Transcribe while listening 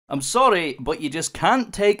I'm sorry, but you just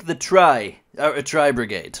can't take the try out of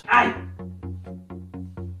Tri-Brigade.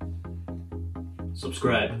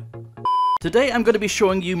 Subscribe. Today I'm going to be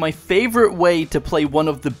showing you my favourite way to play one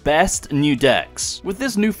of the best new decks. With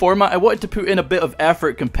this new format, I wanted to put in a bit of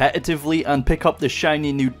effort competitively and pick up the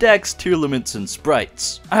shiny new decks, tier limits and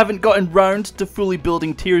sprites. I haven't gotten round to fully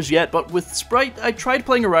building tiers yet, but with Sprite I tried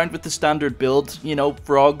playing around with the standard build, you know,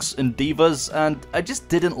 frogs and divas, and I just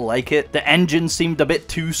didn't like it. The engine seemed a bit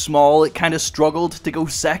too small, it kind of struggled to go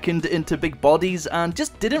second into big bodies, and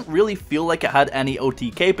just didn't really feel like it had any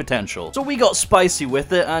OTK potential. So we got spicy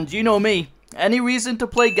with it, and you know me. Any reason to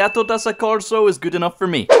play GATTO da SACCORSO is good enough for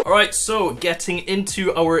me. Alright, so getting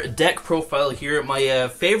into our deck profile here, my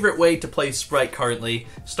favorite way to play Sprite currently.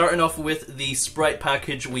 Starting off with the Sprite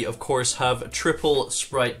package, we of course have triple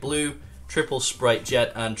Sprite Blue, triple Sprite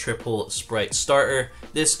Jet, and triple Sprite Starter.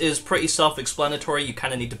 This is pretty self-explanatory, you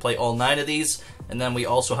kind of need to play all 9 of these. And then we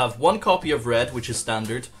also have 1 copy of Red, which is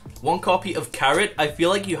standard. 1 copy of Carrot. I feel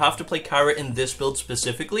like you have to play Carrot in this build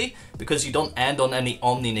specifically because you don't end on any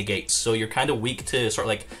Omni negates, so you're kind of weak to sort of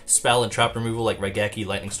like spell and trap removal like Raigeki,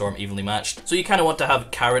 Lightning Storm, evenly matched. So you kind of want to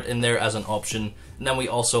have Carrot in there as an option. And then we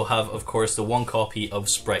also have, of course, the 1 copy of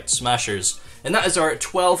Sprite Smashers. And that is our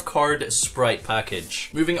 12 card Sprite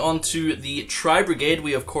package. Moving on to the Tri-Brigade,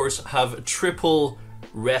 we of course have triple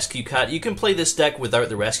Rescue Cat. You can play this deck without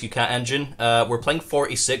the Rescue Cat engine. We're playing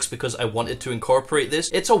 46 because I wanted to incorporate this.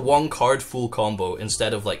 It's a 1 card full combo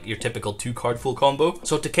instead of like your typical 2 card full combo.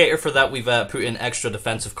 So to cater for that, we've put in extra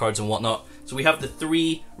defensive cards and whatnot. So we have the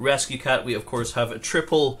 3 Rescue Cat. We of course have a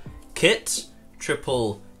triple Kit,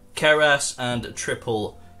 triple Keras, and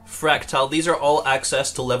triple Fractal. These are all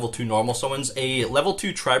access to level 2 normal summons. A level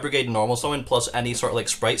 2 Tri-Brigade normal summon plus any sort of like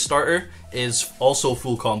Sprite starter is also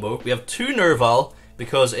full combo. We have 2 Nerval,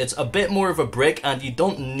 because it's a bit more of a brick and you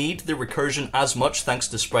don't need the recursion as much thanks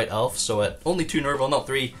to Sprite Elf, so only 2 Nerval, not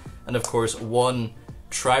 3, and of course 1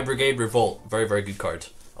 Tri-Brigade Revolt. Very, very good card,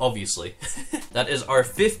 obviously. That is our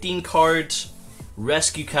 15 card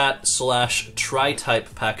Rescue Cat /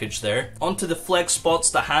 Tri-type package there. Onto the flex spots,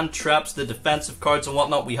 the hand traps, the defensive cards and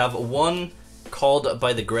whatnot. We have 1 Called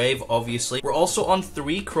by the Grave, obviously. We're also on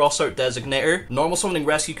 3 Crossout Designator. Normal summoning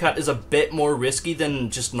Rescue Cat is a bit more risky than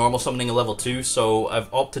just normal summoning a level 2, so I've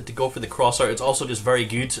opted to go for the Crossout. It's also just very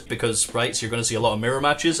good because sprites, you're going to see a lot of mirror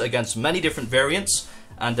matches against many different variants.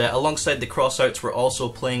 And alongside the Crossouts, we're also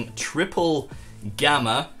playing triple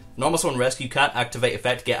Gamma. Normal summon Rescue Cat, activate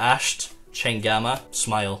effect, get ashed, chain Gamma,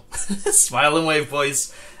 smile. Smile and wave,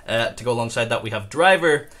 boys. To go alongside that, we have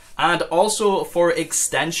Driver. And also for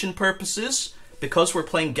extension purposes, because we're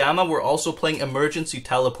playing Gamma, we're also playing Emergency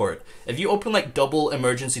Teleport. If you open like double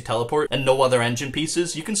Emergency Teleport and no other engine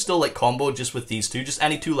pieces, you can still like combo just with these 2, just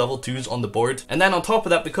any 2 level 2s on the board. And then on top of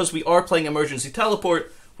that, because we are playing Emergency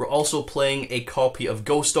Teleport, we're also playing a copy of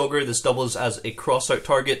Ghost Ogre. This doubles as a crossout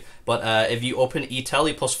target, but if you open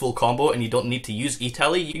E-Tele plus full combo and you don't need to use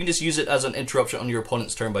E-Tele, you can just use it as an interruption on your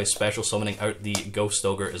opponent's turn by special summoning out the Ghost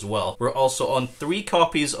Ogre as well. We're also on 3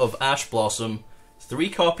 copies of Ash Blossom, 3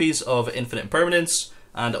 copies of Infinite Impermanence,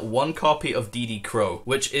 and 1 copy of DD Crow,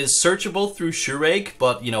 which is searchable through Shuraig,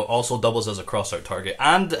 but, you know, also doubles as a crossout target.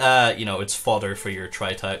 And, you know, it's fodder for your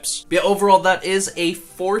tri-types. But yeah, overall, that is a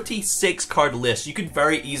 46 card list. You could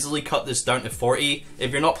very easily cut this down to 40.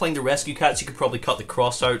 If you're not playing the Rescue Cats, you could probably cut the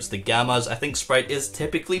Crossouts, the Gammas. I think Sprite is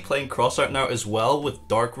typically playing Crossout now as well with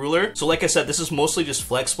Dark Ruler. So like I said, this is mostly just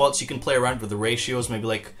flex spots. You can play around with the ratios, maybe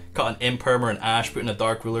like cut an Imperm or an Ash, put in a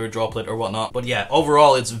Dark Ruler, Droplet, or whatnot. But yeah,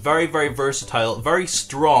 overall, it's very, very versatile, very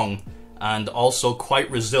strong, and also quite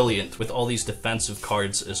resilient with all these defensive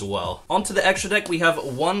cards as well. Onto the extra deck, we have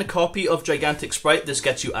 1 copy of Gigantic Sprite. This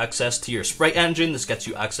gets you access to your Sprite engine, this gets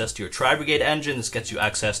you access to your Tri-Brigade engine, this gets you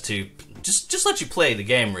access to just let you play the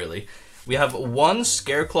game, really. We have 1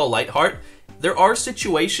 Scareclaw Lightheart. There are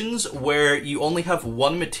situations where you only have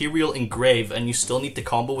 1 material in Grave and you still need to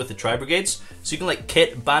combo with the Tri-Brigades. So you can like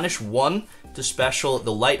Kit, banish 1 to special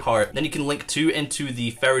the Lightheart. Then you can link 2 into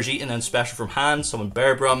the Ferrojeet and then special from hand, summon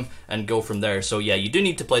Bearbrum, and go from there. So yeah, you do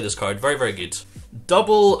need to play this card. Very, very good.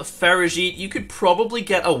 Double Ferrojeet, you could probably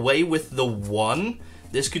get away with the 1.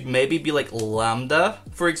 This could maybe be like Lambda,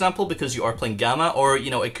 for example, because you are playing Gamma, or,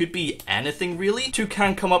 you know, it could be anything really. 2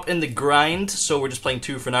 can come up in the grind, so we're just playing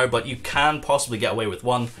 2 for now, but you can possibly get away with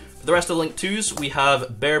 1. For the rest of the link 2s, we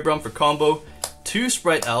have Bearbrum for combo, 2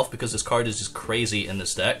 Sprite Elf, because this card is just crazy in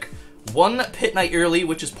this deck, 1 Pit Knight Early,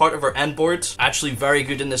 which is part of our end board, actually very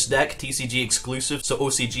good in this deck, TCG exclusive, so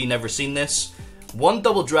OCG never seen this. 1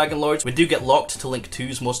 double Dragon Lords. We do get locked to link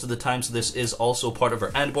 2s most of the time, so this is also part of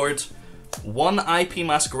our end board. 1 IP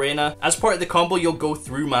Masquerena. As part of the combo, you'll go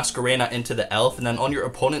through Masquerena into the elf, and then on your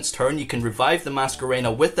opponent's turn, you can revive the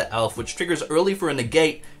Masquerena with the elf, which triggers early for a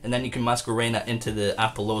negate, and then you can Masquerena into the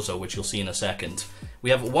Apollousa, which you'll see in a second. We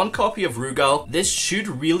have 1 copy of Rugal. This should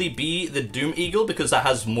really be the Doom Eagle because that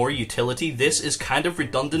has more utility. This is kind of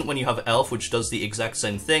redundant when you have Elf, which does the exact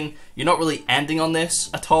same thing. You're not really ending on this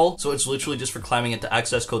at all, so it's literally just for climbing into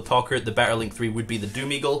Access Code Talker. The Better Link 3 would be the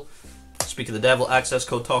Doom Eagle. Speak of the Devil, Access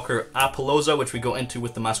Code Talker, Apollousa, which we go into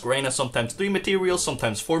with the Masquerena. Sometimes 3 materials,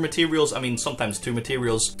 sometimes 4 materials, I mean sometimes 2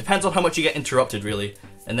 materials. Depends on how much you get interrupted, really.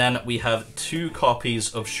 And then we have 2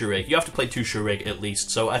 copies of Shuraig. You have to play 2 Shuraig at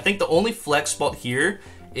least. So I think the only flex spot here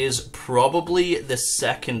is probably the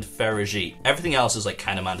second Ferrigit. Everything else is like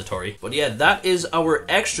kind of mandatory. But yeah, that is our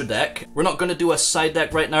extra deck. We're not going to do a side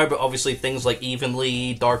deck right now, but obviously things like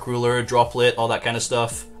Evenly, Dark Ruler, Droplet, all that kind of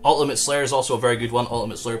stuff. Ultimate Slayer is also a very good one.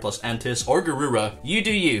 Ultimate Slayer plus Entis or Garura. You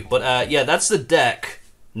do you. But yeah, that's the deck.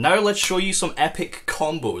 Now let's show you some epic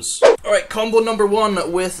combos. Alright, combo number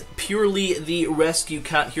 1 with purely the Rescue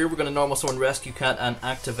Cat here. We're going to normal summon Rescue Cat and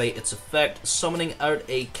activate its effect, summoning out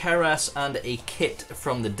a Karas and a Kit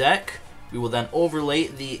from the deck. We will then overlay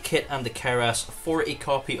the Kit and the Karas for a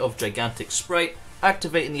copy of Gigantic Sprite,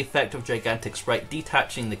 activating the effect of Gigantic Sprite,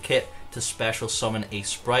 detaching the Kit to special summon a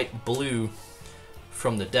Sprite Blue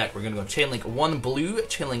from the deck. We're going to go Chainlink 1 Blue,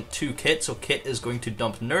 Chainlink 2 Kit, so Kit is going to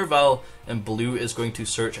dump Nerval, and Blue is going to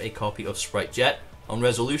search a copy of Sprite Jet. On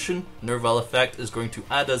resolution, Nerval effect is going to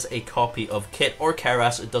add us a copy of Kit or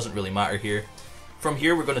Karas, it doesn't really matter here. From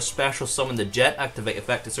here, we're going to special summon the Jet, activate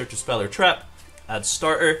effect to search a spell or trap, add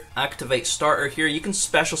starter, activate starter here. You can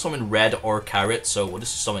special summon Red or Carrot, so we'll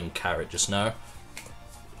just summon Carrot just now.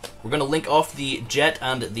 We're going to link off the Jet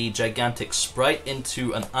and the Gigantic Sprite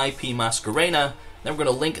into an IP Masquerena. Then we're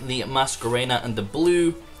going to link the Masquerena and the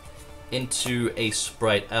Blue into a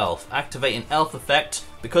Sprite Elf. Activate an Elf effect.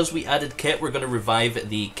 Because we added Kit, we're going to revive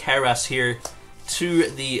the Karas here to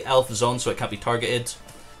the Elf zone so it can't be targeted.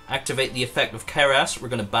 Activate the effect of Karas. We're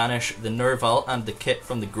going to banish the Nerval and the Kit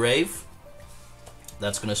from the grave.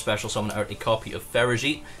 That's going to special summon out a copy of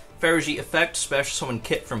Ferrigit. Ferrigit effect, special summon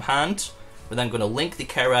Kit from hand. We're then going to link the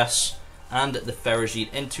Karas and the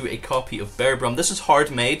Ferrigit into a copy of Bearbrum. This is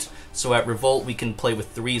hard made, so at Revolt we can play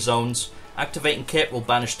with 3 zones. Activating Kit will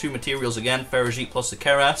banish 2 materials again, Ferrigit plus the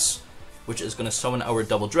Karas, which is going to summon our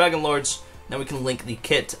double Dragon Lords. Then we can link the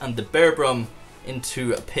Kit and the Bearbrum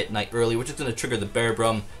into a Pit Knight early, which is going to trigger the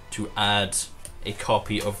Bearbrum to add a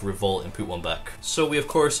copy of Revolt and put 1 back. So we of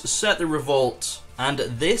course set the Revolt, and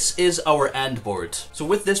this is our end board. So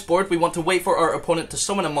with this board, we want to wait for our opponent to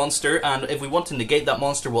summon a monster, and if we want to negate that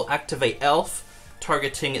monster, we'll activate Elf,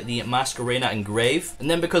 targeting the Masquerena and Grave. And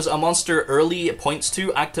then because a monster early points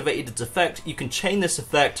to activated its effect, you can chain this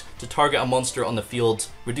effect to target a monster on the field,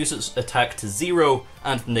 reduce its attack to 0,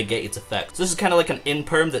 and negate its effect. So this is kind of like an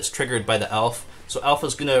imperm that's triggered by the Elf. So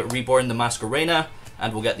Alpha's gonna reborn the Masquerena,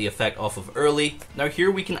 and we'll get the effect off of early. Now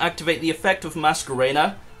here we can activate the effect of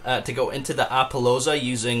Masquerena to go into the Apollousa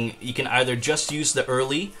using, you can either just use the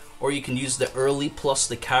early, or you can use the early plus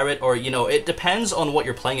the carrot, or you know, it depends on what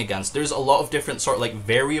you're playing against. There's a lot of different sort of like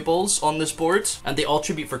variables on this board, and they all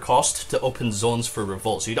tribute for cost to open zones for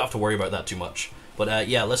Revolt, so you don't have to worry about that too much. But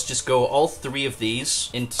yeah, let's just go all 3 of these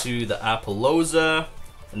into the Apollousa.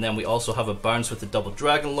 And then we also have a bounce with the double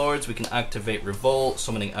Dragon Lords. We can activate Revolt,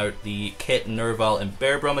 summoning out the Kit, Nerval, and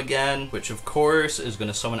Bearbrum again, which of course is going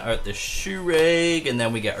to summon out the Shuraig. And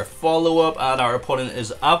then we get our follow-up, and our opponent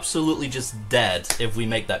is absolutely just dead if we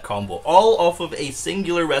make that combo. All off of a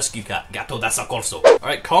singular Rescue Cat. Gatto da SACCORSO.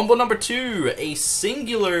 Alright, combo number 2. A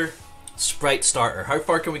singular Sprite Starter. How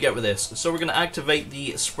far can we get with this? So we're going to activate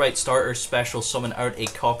the Sprite Starter special, summon out a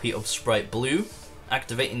copy of Sprite Blue.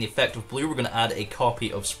 Activating the effect of Blue, we're going to add a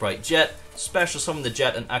copy of Sprite Jet, special summon the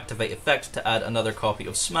Jet and activate effect to add another copy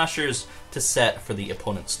of Smashers to set for the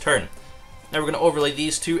opponent's turn. Now we're going to overlay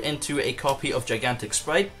these 2 into a copy of Gigantic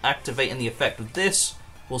Sprite. Activating the effect of this,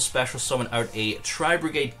 we'll special summon out a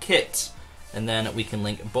Tri-Brigade Kit, and then we can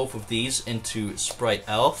link both of these into Sprite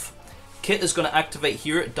Elf. Kit is going to activate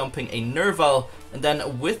here, dumping a Nerval, and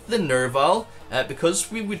then with the Nerval,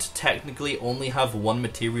 because we would technically only have 1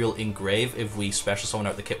 material in Grave if we special summon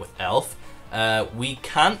out the Kit with Elf, we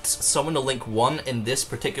can't summon a Link 1 in this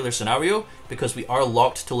particular scenario because we are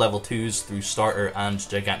locked to level 2s through Starter and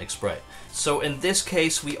Gigantic Sprite. So in this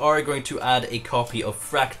case, we are going to add a copy of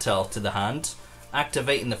Fractal to the hand.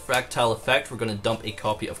 Activating the Fractal effect, we're going to dump a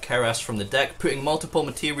copy of Karas from the deck, putting multiple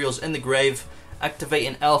materials in the grave.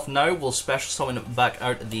 Activating Elf now, we'll special summon back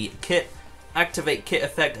out the Kit. Activate Kit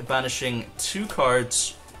effect, banishing 2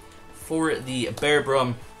 cards for the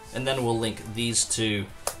Bearbrum, and then we'll link these 2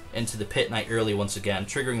 into the Pit Knight early once again,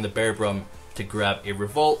 triggering the Bear Brum to grab a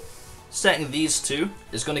Revolt. Setting these two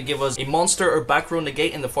is going to give us a monster or back row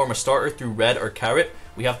negate in the form of starter through red or carrot.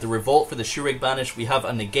 We have the Revolt for the Shurig banish, we have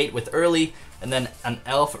a negate with early, and then an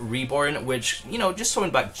Elf Reborn, which, you know, just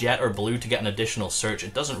summon back Jet or blue to get an additional search.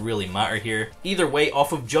 It doesn't really matter here. Either way,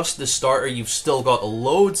 off of just the starter, you've still got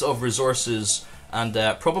loads of resources and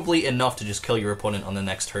probably enough to just kill your opponent on the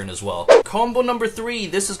next turn as well. Combo number 3,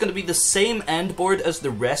 this is going to be the same end board as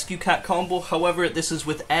the Rescue Cat combo, however this is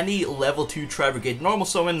with any level 2 Tri-Brigade normal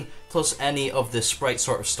summon, plus any of the Sprite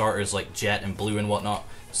sort of starters like Jet and Blue and whatnot.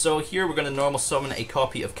 So here we're going to normal summon a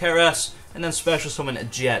copy of Keras, and then special summon a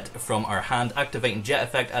Jet from our hand, activating Jet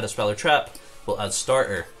effect, add a spell or trap, we'll add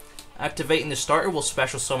starter. Activating the starter, we'll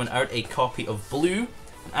special summon out a copy of Blue,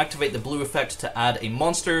 and activate the Blue effect to add a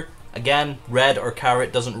monster. Again, red or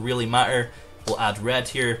carrot, doesn't really matter. We'll add red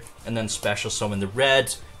here, and then special summon the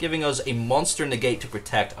red, giving us a monster negate to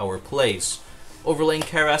protect our plays. Overlaying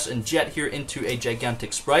Keras and Jet here into a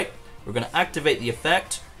gigantic sprite. We're going to activate the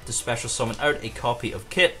effect to special summon out a copy of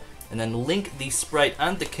Kit, and then link the sprite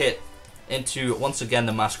and the Kit into, once again,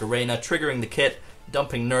 the Masquerena, triggering the Kit,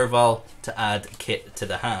 dumping Nerval to add Kit to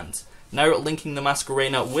the hand. Now linking the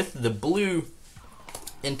Masquerena with the blue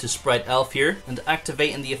into Sprite Elf here, and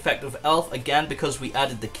activating the effect of Elf, again because we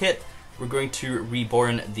added the Kit, we're going to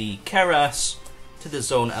reborn the Keras to the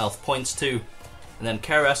zone Elf points to, and then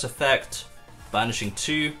Keras effect, banishing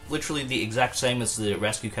 2, literally the exact same as the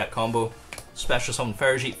Rescue Cat combo. Special summon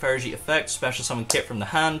Ferrigite effect, special summon Kit from the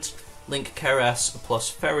hand, link Keras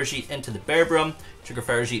plus Ferrigite into the Bear Brum, trigger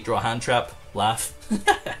Ferrigite, draw hand trap, laugh.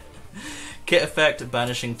 Kit effect,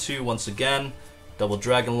 banishing 2 once again, double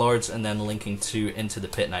Dragon Lords, and then linking 2 into the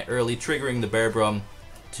Pit Knight early, triggering the Bear Brum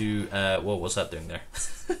to, what was that doing there?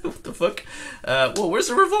 What the fuck? Whoa, where's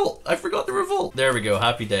the Revolt? I forgot the Revolt. There we go,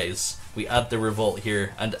 happy days. We add the Revolt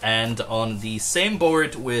here and end on the same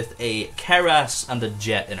board with a Keras and a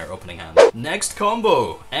Jet in our opening hand. Next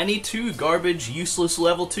combo, any 2 garbage useless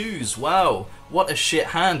level 2s. Wow, what a shit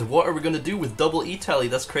hand. What are we going to do with double E-Tally?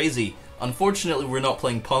 That's crazy. Unfortunately, we're not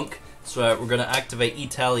playing Punk, so we're going to activate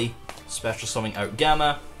E-Tally, special summon out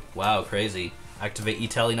Gamma. Wow, crazy. Activate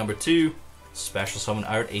E-Tally number 2, special summon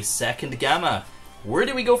out a second Gamma. Where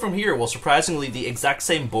do we go from here? Well, surprisingly, the exact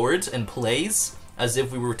same board and plays as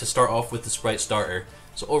if we were to start off with the Sprite starter.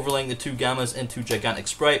 So overlaying the 2 Gammas into Gigantic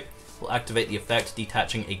Sprite, we'll activate the effect,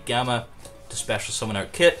 detaching a Gamma to special summon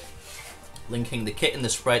out Kit, linking the Kit and the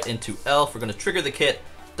Sprite into Elf. We're going to trigger the Kit,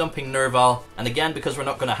 dumping Nerval, and again, because we're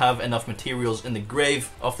not going to have enough materials in the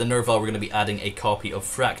grave of the Nerval, we're going to be adding a copy of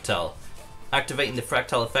Fractal. Activating the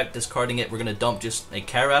Fractal effect, discarding it, we're going to dump just a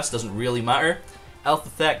Keras, doesn't really matter. Elf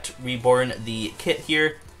effect, reborn the Kit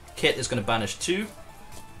here. Kit is going to banish 2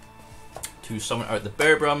 to summon out the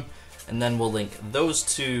Bear Brum, and then we'll link those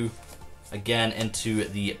 2 again into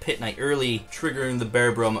the Pit Knight early, triggering the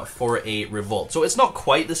Bear Brum for a Revolt. So it's not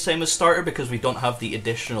quite the same as starter because we don't have the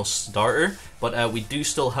additional starter, but we do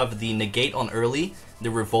still have the negate on early,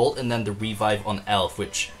 the Revolt, and then the revive on Elf,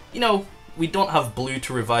 which, you know, we don't have blue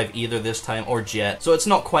to revive either this time, or Jet, so it's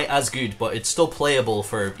not quite as good, but it's still playable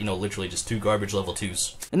for, you know, literally just 2 garbage level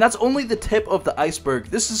 2s. And that's only the tip of the iceberg.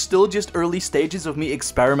 This is still just early stages of me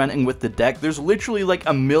experimenting with the deck. There's literally like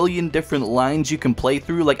a million different lines you can play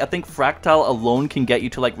through. Like, I think Fractal alone can get you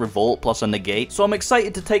to like Revolt plus a negate. So I'm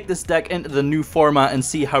excited to take this deck into the new format and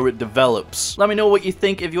see how it develops. Let me know what you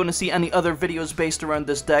think if you want to see any other videos based around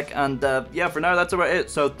this deck, and yeah, for now that's about it.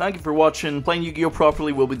 So thank you for watching. Playing Yu-Gi-Oh!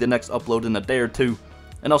 Properly will be the next upload in a day or 2,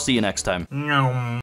 and I'll see you next time.